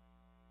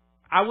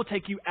 I will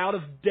take you out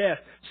of death,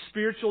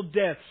 spiritual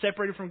death,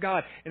 separated from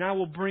God, and I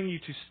will bring you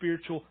to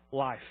spiritual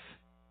life,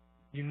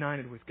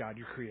 united with God,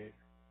 your Creator,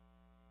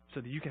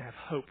 so that you can have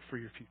hope for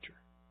your future.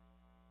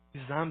 He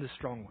says, I'm the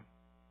strong one.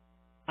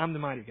 I'm the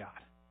mighty God.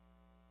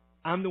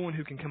 I'm the one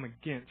who can come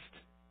against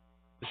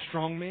the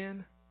strong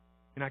man,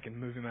 and I can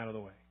move him out of the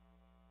way.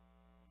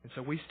 And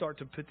so we start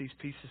to put these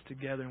pieces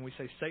together and we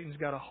say Satan's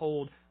got a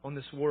hold on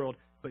this world,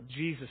 but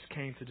Jesus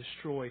came to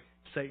destroy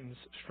Satan's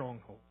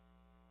stronghold.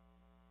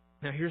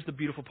 Now here's the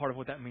beautiful part of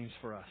what that means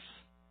for us.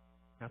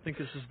 And I think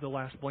this is the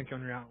last blank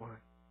on your outline.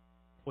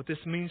 What this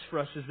means for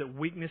us is that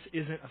weakness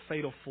isn't a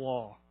fatal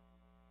flaw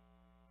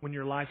when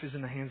your life is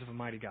in the hands of a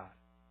mighty God.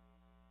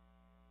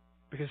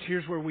 Because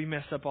here's where we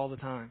mess up all the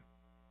time.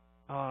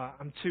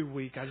 I'm too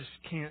weak. I just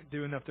can't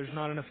do enough. There's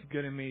not enough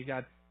good in me.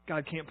 God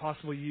can't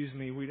possibly use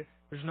me.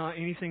 There's not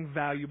anything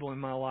valuable in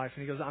my life.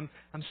 And He goes, I'm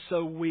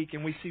so weak.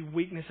 And we see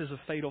weakness as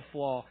a fatal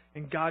flaw.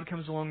 And God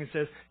comes along and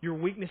says, your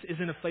weakness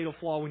isn't a fatal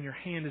flaw when your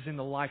hand is in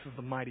the life of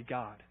the mighty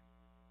God.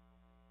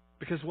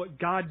 Because what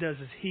God does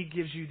is He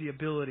gives you the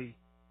ability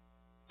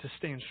to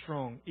stand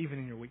strong even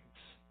in your weakness.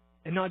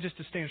 And not just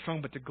to stand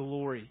strong, but to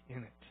glory in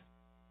it.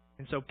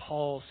 And so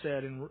Paul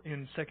said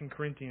in 2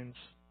 Corinthians,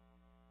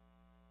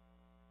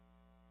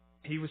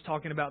 he was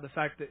talking about the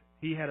fact that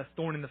he had a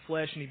thorn in the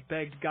flesh and he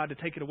begged God to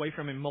take it away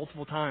from him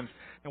multiple times.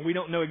 And we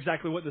don't know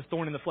exactly what the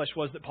thorn in the flesh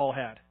was that Paul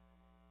had.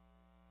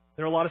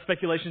 There are a lot of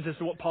speculations as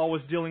to what Paul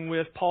was dealing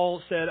with.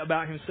 Paul said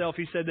about himself,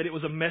 he said that it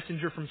was a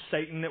messenger from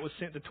Satan that was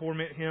sent to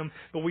torment him.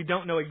 But we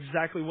don't know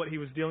exactly what he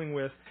was dealing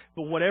with.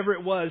 But whatever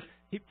it was,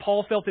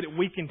 Paul felt that it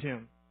weakened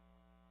him.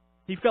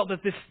 He felt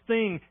that this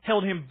thing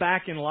held him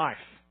back in life.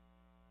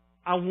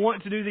 I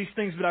want to do these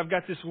things, but I've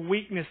got this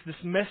weakness, this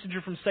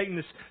messenger from Satan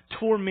that's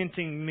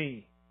tormenting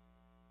me.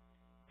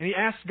 And he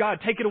asked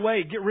God, take it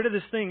away. Get rid of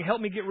this thing. Help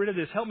me get rid of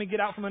this. Help me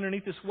get out from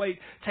underneath this weight.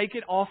 Take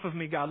it off of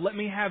me, God. Let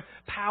me have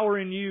power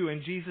in you.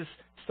 And Jesus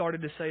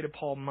started to say to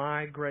Paul,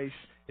 my grace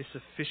is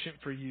sufficient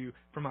for you,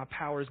 for my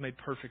power is made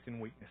perfect in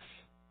weakness.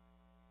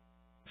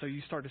 So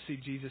you start to see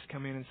Jesus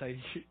come in and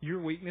say, your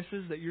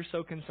weaknesses that you're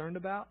so concerned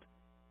about,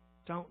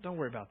 don't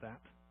worry about that.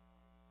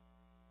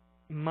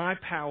 My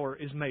power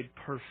is made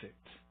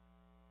perfect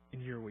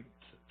in your weaknesses.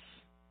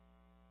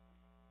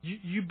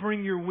 You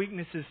bring your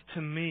weaknesses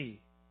to me.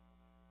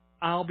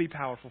 I'll be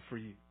powerful for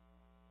you.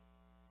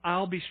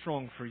 I'll be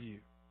strong for you.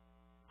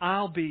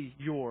 I'll be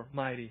your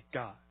mighty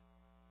God.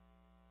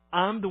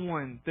 I'm the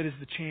one that is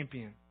the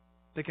champion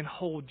that can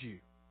hold you.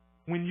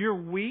 When you're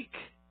weak,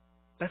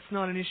 that's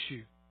not an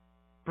issue.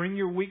 Bring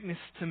your weakness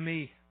to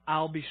me.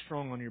 I'll be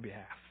strong on your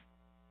behalf.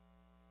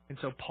 And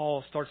so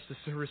Paul starts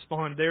to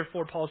respond.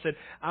 Therefore, Paul said,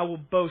 I will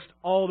boast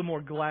all the more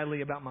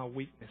gladly about my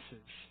weaknesses,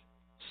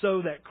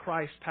 so that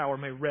Christ's power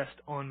may rest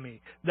on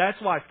me. That's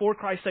why, for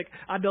Christ's sake,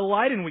 I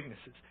delight in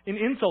weaknesses, in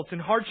insults, in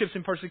hardships,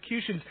 in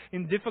persecutions,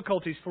 in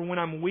difficulties. For when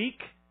I'm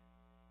weak,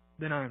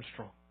 then I am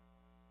strong.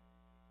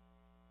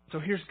 So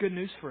here's good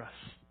news for us.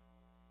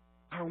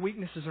 Our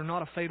weaknesses are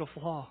not a fatal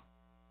flaw,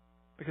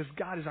 because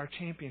God is our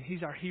champion.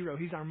 He's our hero.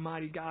 He's our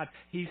mighty God.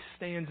 He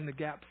stands in the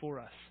gap for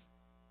us.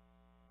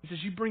 He says,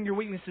 you bring your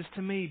weaknesses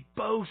to me.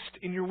 Boast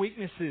in your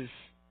weaknesses.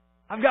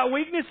 I've got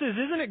weaknesses.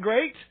 Isn't it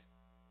great?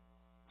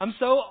 I'm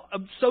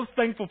so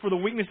thankful for the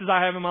weaknesses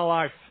I have in my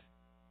life.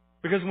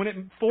 Because when it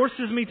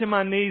forces me to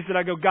my knees that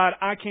I go, God,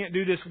 I can't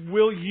do this.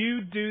 Will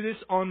you do this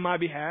on my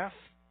behalf?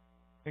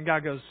 And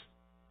God goes,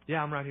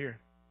 yeah, I'm right here.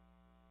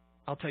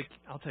 I'll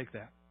take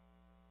that.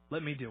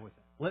 Let me deal with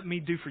it. Let me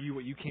do for you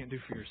what you can't do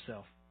for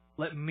yourself.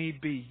 Let me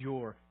be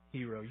your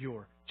hero,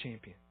 your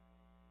champion.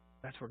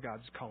 That's where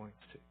God's calling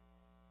us to.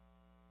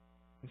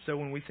 And so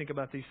when we think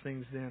about these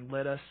things, then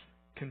let us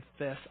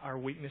confess our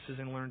weaknesses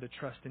and learn to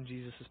trust in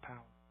Jesus' power.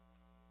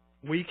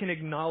 We can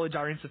acknowledge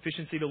our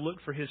insufficiency to look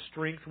for His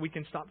strength. We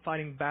can stop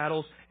fighting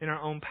battles in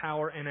our own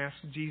power and ask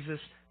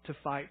Jesus to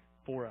fight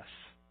for us.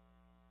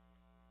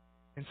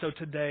 And so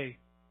today,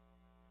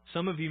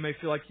 some of you may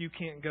feel like you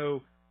can't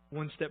go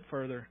one step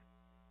further.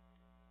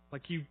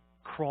 Like you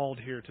crawled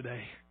here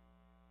today.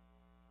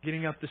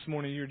 Getting up this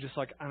morning, you're just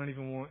like, I don't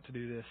even want to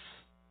do this.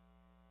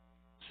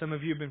 Some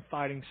of you have been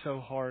fighting so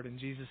hard, and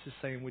Jesus is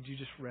saying, would you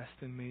just rest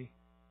in me?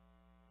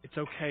 It's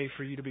okay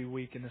for you to be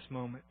weak in this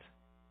moment.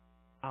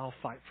 I'll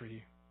fight for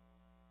you.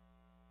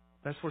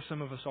 That's where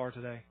some of us are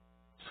today.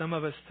 Some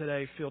of us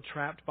today feel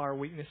trapped by our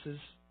weaknesses,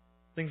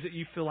 things that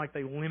you feel like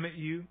they limit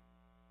you,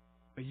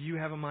 but you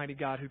have a mighty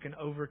God who can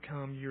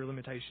overcome your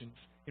limitations.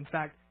 In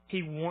fact,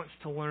 He wants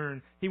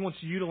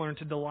you to learn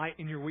to delight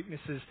in your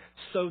weaknesses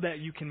so that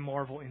you can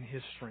marvel in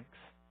His strength.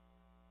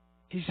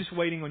 He's just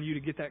waiting on you to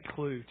get that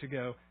clue to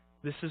go,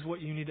 this is what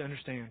you need to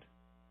understand.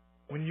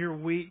 When you're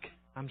weak,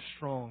 I'm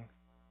strong.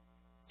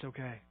 It's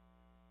okay.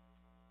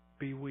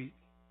 Be weak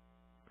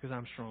because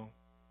I'm strong.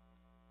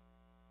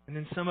 And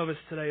then some of us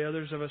today,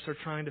 others of us are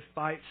trying to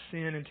fight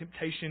sin and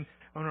temptation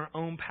on our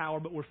own power,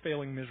 but we're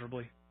failing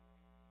miserably.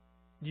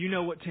 You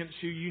know what tempts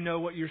you. You know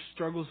what your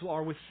struggles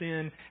are with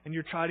sin, and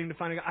you're trying to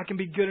find, I can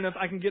be good enough.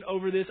 I can get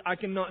over this. I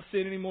cannot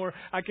sin anymore.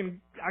 I can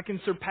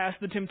surpass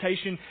the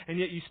temptation, and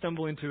yet you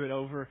stumble into it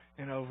over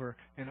and over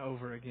and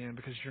over again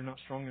because you're not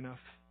strong enough.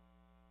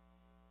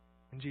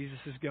 And Jesus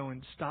is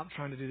going, stop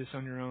trying to do this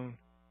on your own.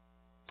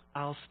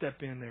 I'll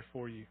step in there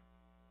for you.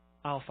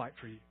 I'll fight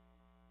for you.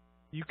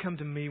 You come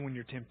to me when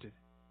you're tempted.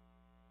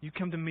 You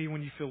come to me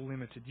when you feel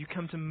limited. You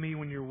come to me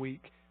when you're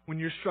weak. When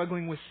you're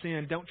struggling with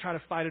sin, don't try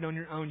to fight it on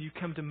your own. You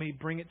come to me.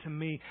 Bring it to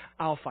me.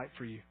 I'll fight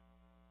for you.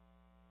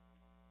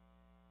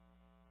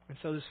 And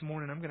so this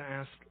morning, I'm going to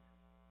ask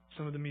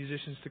some of the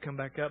musicians to come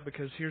back up,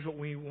 because here's what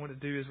we want to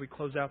do as we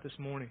close out this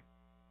morning.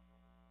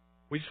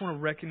 We just want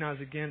to recognize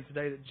again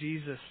today that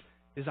Jesus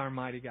is our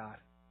mighty God.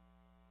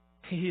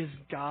 He is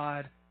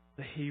God,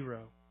 the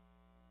hero.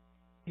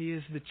 He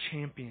is the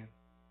champion.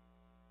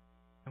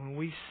 And when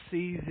we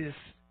see this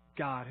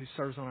God who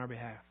serves on our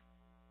behalf,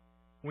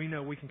 we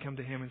know we can come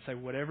to Him and say,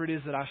 whatever it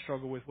is that I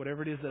struggle with,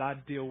 whatever it is that I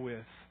deal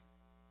with,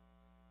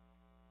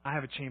 I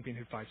have a champion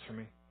who fights for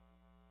me.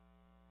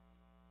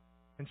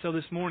 And so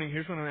this morning,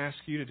 here's what I'm going to ask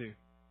you to do.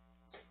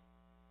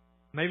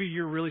 Maybe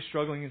you're really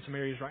struggling in some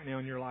areas right now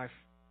in your life.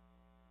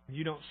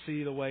 You don't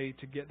see the way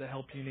to get the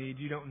help you need.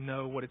 You don't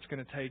know what it's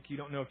going to take. You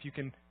don't know if you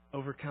can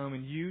overcome.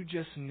 And you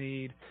just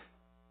need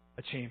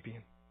a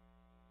champion.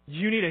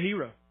 You need a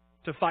hero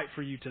to fight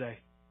for you today.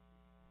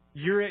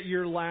 You're at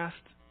your last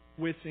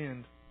wit's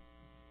end.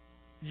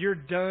 You're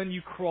done.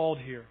 You crawled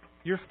here.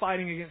 You're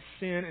fighting against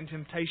sin and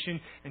temptation,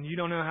 and you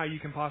don't know how you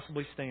can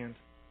possibly stand.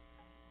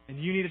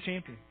 And you need a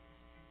champion.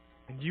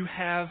 And you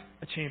have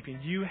a champion.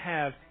 You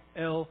have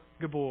El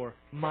Gabor,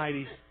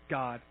 mighty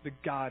God, the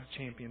God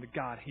champion, the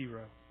God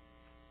hero.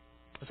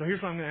 So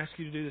here's what I'm going to ask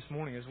you to do this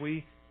morning as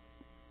we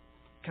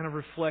kind of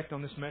reflect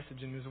on this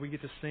message and as we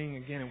get to sing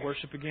again and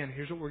worship again.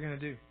 Here's what we're going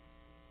to do.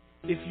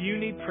 If you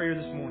need prayer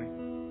this morning,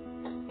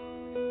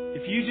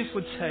 if you just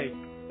would say,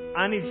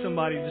 I need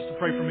somebody just to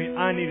pray for me.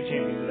 I need a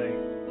champion today.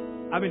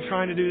 I've been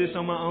trying to do this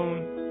on my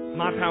own.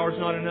 My power's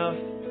not enough.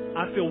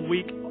 I feel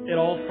weak at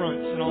all fronts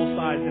and all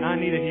sides, and I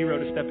need a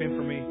hero to step in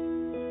for me.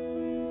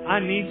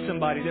 I need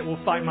somebody that will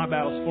fight my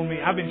battles for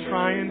me. I've been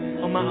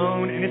trying on my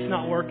own, and it's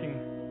not working.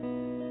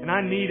 And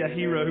I need a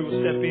hero who will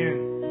step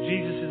in.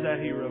 Jesus is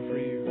that hero for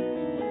you.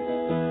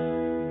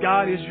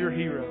 God is your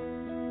hero.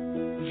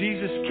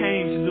 Jesus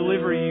came to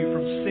deliver you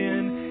from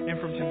sin and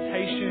from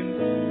temptation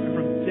and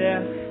from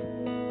death.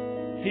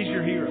 He's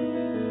your hero.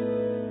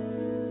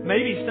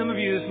 Maybe some of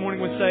you this morning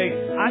would say,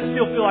 I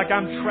still feel like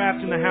I'm trapped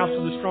in the house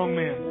of the strong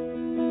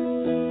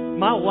man.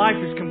 My life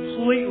is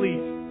completely,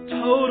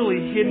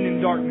 totally hidden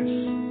in darkness.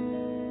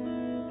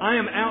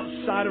 I am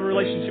outside of a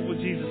relationship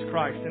with Jesus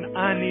Christ, and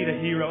I need a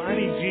hero. I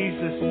need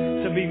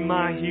Jesus to be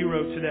my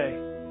hero today.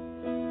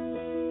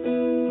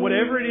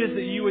 Whatever it is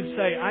that you would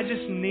say, I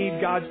just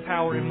need God's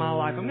power in my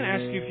life. I'm going to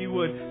ask you if you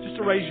would, just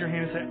to raise your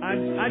hand and say,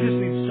 I just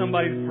need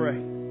somebody to pray.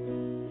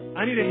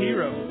 I need a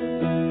hero.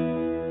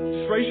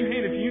 Just raise your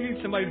hand if you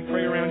need somebody to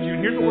pray around you. And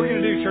here's what we're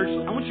going to do, church.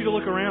 I want you to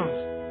look around.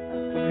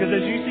 Because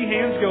as you see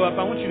hands go up,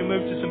 I want you to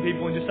move to some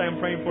people and just say,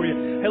 I'm praying for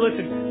you. Hey,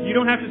 listen, you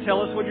don't have to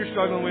tell us what you're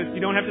struggling with.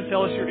 You don't have to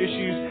tell us your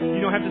issues. You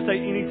don't have to say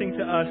anything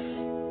to us.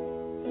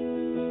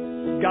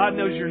 God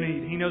knows your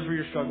need. He knows where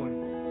you're struggling.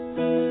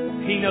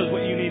 He knows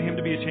what you need Him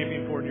to be a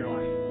champion for in your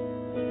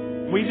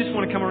life. We just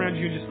want to come around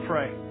you and just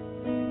pray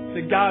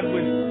that God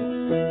would,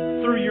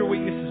 through your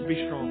weaknesses,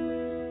 be strong.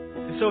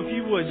 So if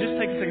you would, just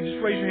take a second, just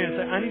raise your hand and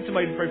say, I need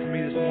somebody to pray for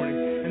me this morning.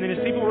 And then as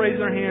people raise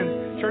their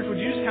hands, church, would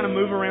you just kind of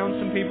move around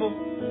some people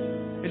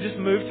and just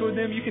move toward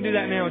them? You can do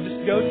that now.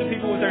 Just go to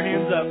people with their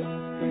hands up.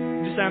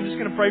 Just say, I'm just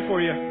going to pray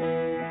for you.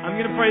 I'm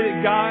going to pray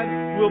that God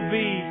will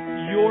be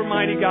your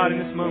mighty God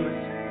in this moment.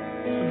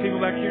 Some people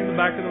back here in the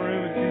back of the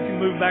room, if you can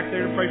move back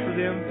there to pray for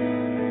them.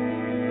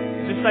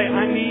 Just say,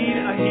 I need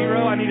a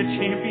hero. I need a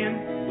champion.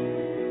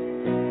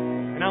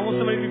 And I want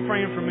somebody to be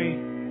praying for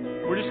me.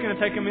 We're just going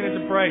to take a minute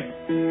to pray.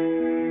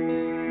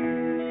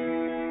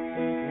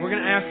 We're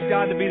going to ask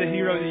God to be the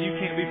hero that you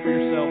can't be for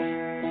yourself.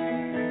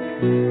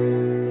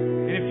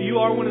 And if you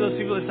are one of those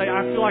people that say,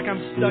 I feel like I'm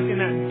stuck in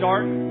that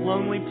dark,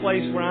 lonely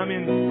place where I'm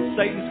in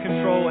Satan's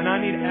control and I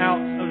need out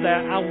of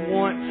that. I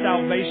want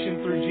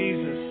salvation through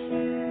Jesus.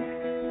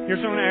 Here's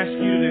what I'm going to ask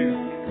you to do.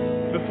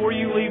 Before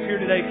you leave here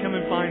today, come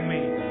and find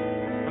me.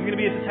 I'm going to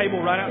be at the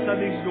table right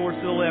outside these doors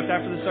to the left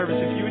after the service.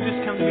 If you would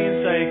just come to me and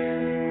say,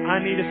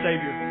 I need a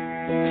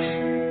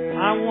Savior.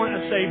 I want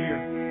a Savior.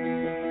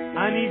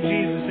 I need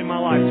Jesus in my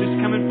life. Just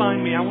come and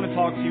find me. I want to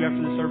talk to you after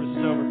the service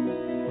is over.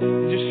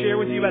 And just share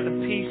with you about the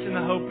peace and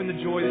the hope and the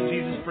joy that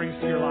Jesus brings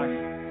to your life.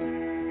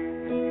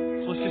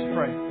 So let's just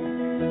pray.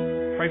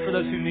 Pray for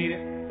those who need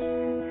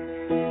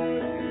it.